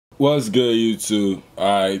What's good, YouTube?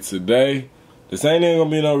 Alright, today, this ain't even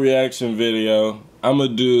gonna be no reaction video. I'm gonna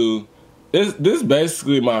do, this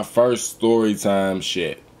basically my first story time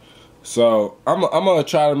shit. So, I'm gonna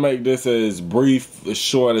try to make this as brief, as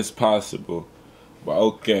short as possible. But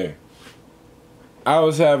okay. I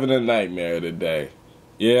was having a nightmare today.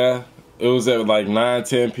 Yeah, it was at like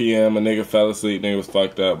 9-10 p.m. A nigga fell asleep, nigga was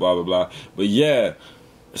fucked up, blah, blah, blah. But yeah,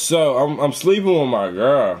 so I'm sleeping with my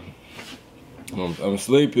girl. I'm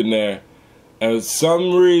sleeping there, and for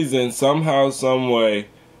some reason, somehow, some way,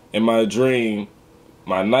 in my dream,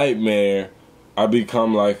 my nightmare, I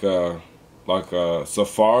become like a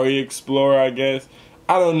safari explorer, I guess.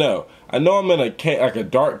 I don't know. I know I'm in a cave, like a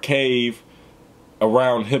dark cave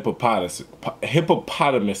around hippopotamuses.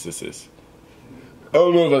 I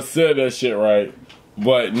don't know if I said that shit right,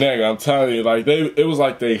 but nigga, I'm telling you, like it was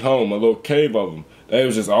like they home, a little cave of them. They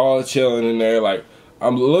was just all chilling in there, like.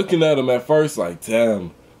 I'm looking at them at first like, damn,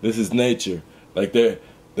 this is nature. Like, they're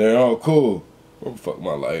all cool. Where the fuck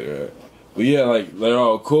my lighter at? But yeah, like, they're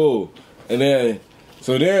all cool. And then,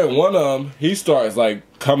 so then one of them, he starts, like,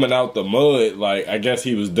 coming out the mud. Like, I guess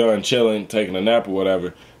he was done chilling, taking a nap or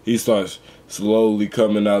whatever. He starts slowly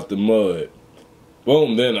coming out the mud.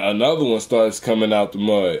 Boom, then another one starts coming out the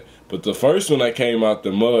mud. But the first one that came out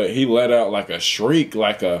the mud, he let out, like, a shriek,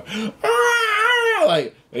 like a,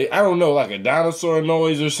 like, I don't know, like a dinosaur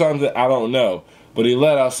noise or something, I don't know. But he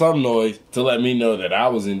let out some noise to let me know that I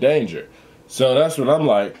was in danger. So that's when I'm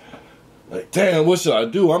like, damn, what should I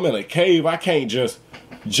do? I'm in a cave, I can't just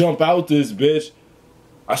jump out this bitch.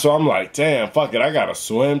 So I'm like, damn, fuck it, I gotta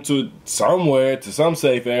swim to somewhere, to some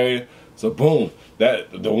safe area. So boom, the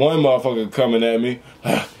one motherfucker coming at me,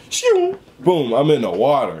 boom, I'm in the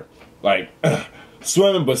water. Like,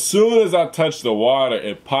 swimming, but soon as I touched the water,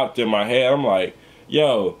 it popped in my head. I'm like,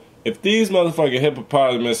 yo, if these motherfucking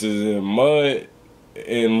hippopotamuses in mud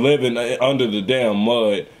and living under the damn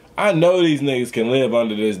mud, I know these niggas can live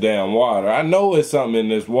under this damn water. I know it's something in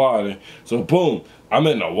this water. So boom, I'm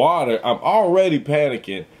in the water. I'm already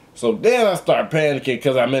panicking. So then I start panicking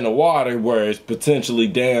because I'm in the water where it's potentially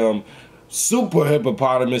damn super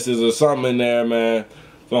hippopotamuses or something in there, man.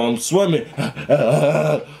 So I'm swimming.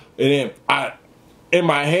 And then in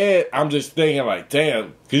my head, I'm just thinking like,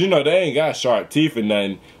 damn, because you know, they ain't got sharp teeth or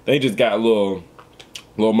nothing. They just got little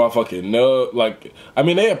motherfucking nub, like, I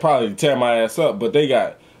mean, they'd probably tear my ass up, but they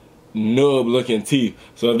got nub looking teeth.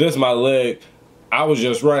 So if this my leg, I was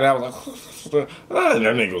just running, I was like, that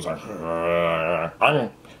nigga was like,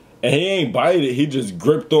 and he ain't bite it, he just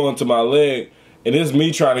gripped onto my leg, and it's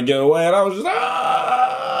me trying to get away, and I was just,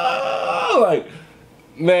 like,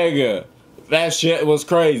 nigga. That shit was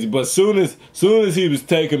crazy, but soon as he was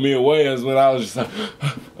taking me away is when I was just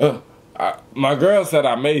like, my girl said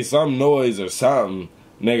I made some noise or something.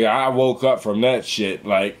 Nigga, I woke up from that shit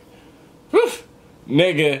like,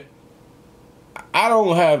 nigga, I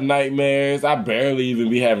don't have nightmares. I barely even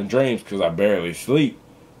be having dreams because I barely sleep.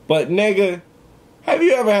 But nigga, have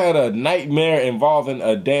you ever had a nightmare involving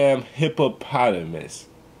a damn hippopotamus?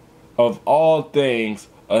 Of all things,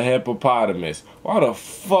 a hippopotamus. Why the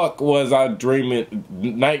fuck was I dreaming,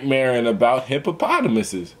 nightmaring about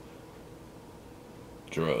hippopotamuses?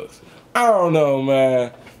 Drugs. I don't know,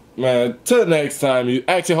 man. Man, till next time,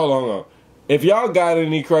 actually, hold on. If y'all got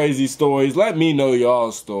any crazy stories, let me know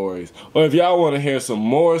y'all's stories. Or if y'all want to hear some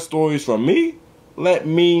more stories from me, let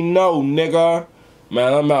me know, nigga.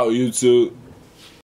 Man, I'm out, YouTube.